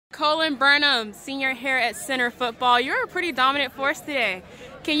Colin Burnam, senior here at center football. You're a pretty dominant force today.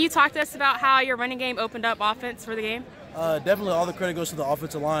 Can you talk to us about how your running game opened up offense for the game? Definitely all the credit goes to the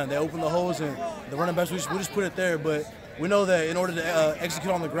offensive line. They opened the holes and the running backs, we just put it there. But we know that in order to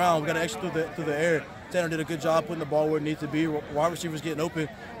execute on the ground, we got to execute through the air. Tanner did a good job putting the ball where it needs to be. Wide receivers getting open.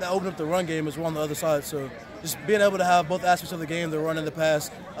 That opened up the run game as well on the other side. So just being able to have both aspects of the game, the run and the pass,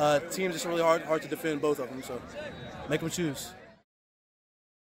 teams, it's really hard to defend both of them. So make them choose.